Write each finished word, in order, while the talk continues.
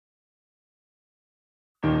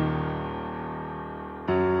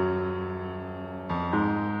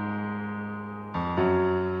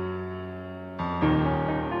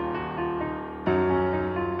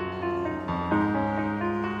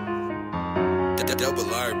Double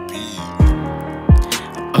RB.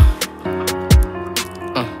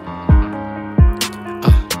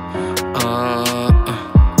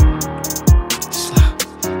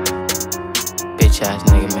 Bitch ass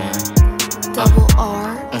nigga, man. Double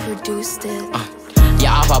R produced it.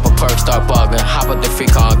 Yeah, I pop a perk, start bugging. Hop up the free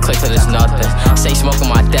car and click till there's nothing. Say smoke on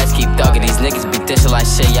my desk, keep thugging. These niggas be dishing like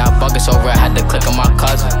shit. Y'all bugging so rare, had to click on my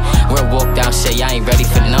cousin. We're walk down shit, y'all ain't ready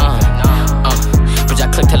for none. But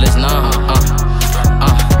y'all click till it's none.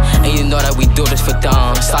 And you know that we do this for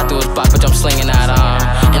dumb. Slide through his block, bitch, I'm slinging that arm.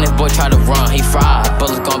 And if boy try to run, he fried.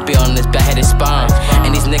 Bullets gon' be on his back-headed spine.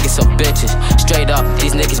 And these niggas some bitches. Straight up,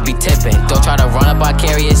 these niggas be tipping. Don't try to run up, I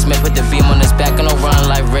carry a Smith. Put the beam on his back and don't run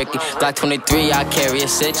like Ricky. Glock 23, I carry a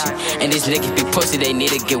City. And these niggas be pussy, they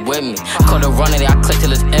need to get with me. Call the running, I click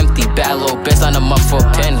till it's empty. Bad little bitch, line them up for a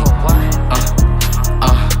penny.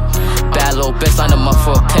 Bad little bitch, line them up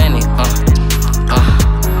for a penny.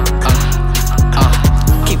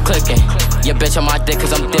 Keep clicking. Your bitch on my dick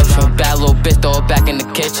cause I'm different. Bad little bitch, throw it back in the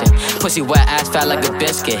kitchen. Pussy wet, ass fat like a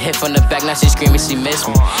biscuit. Hit from the back, now she screaming she miss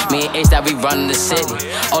me. Me and H that we running the city.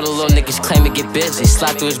 All the little niggas claim to get busy.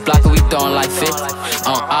 Slide through his block and we throwing like 50.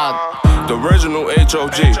 The original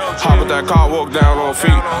HOG. Hop with that car, walk down on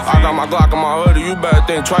feet. I got my Glock in my hoodie, you better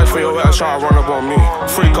think twice for your ass try to run up on me.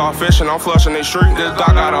 Free car fishing, I'm flushing they street. This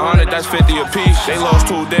Glock got 100, that's 50 a piece. They lost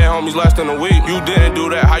 2 dead homies less than a week. You didn't do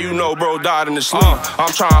that, how you know bro died in the sleep?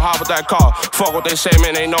 I'm trying to hop with that car. Fuck what they say,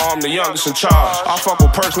 man, they know I'm the youngest in charge. I fuck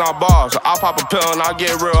with perks, not bars. I pop a pill and I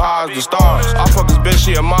get real high as the stars. I fuck this bitch,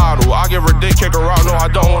 she a model. I give her dick, kick her out, no I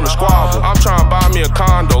don't wanna squabble. I'm trying to buy me a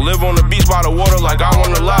condo, live on the beach by the water like I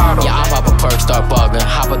want a lotto. Yeah, I pop a perk, start bugging.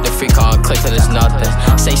 Hop up the free car and click till there's nothing.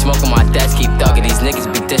 Say smoke on my desk, keep thugging. These niggas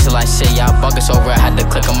be dishing like shit. Y'all bugging so rare, had to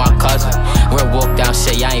click on my cousin. We're walk down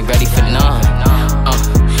shit, y'all ain't ready for none.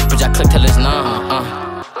 But y'all click till it's none.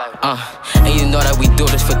 And you know that we do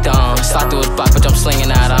this for dumb. Slide through his block, bitch, I'm slinging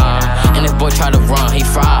that arm. And if boy try to run, he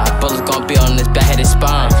fried. Bullets gon' be on his back-headed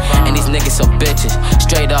spine. And these niggas some bitches.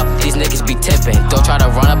 Straight up, these niggas be tipping. Don't try to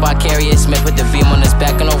run up, I carry a Smith. Put the beam on his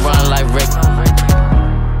back and don't run like Rick.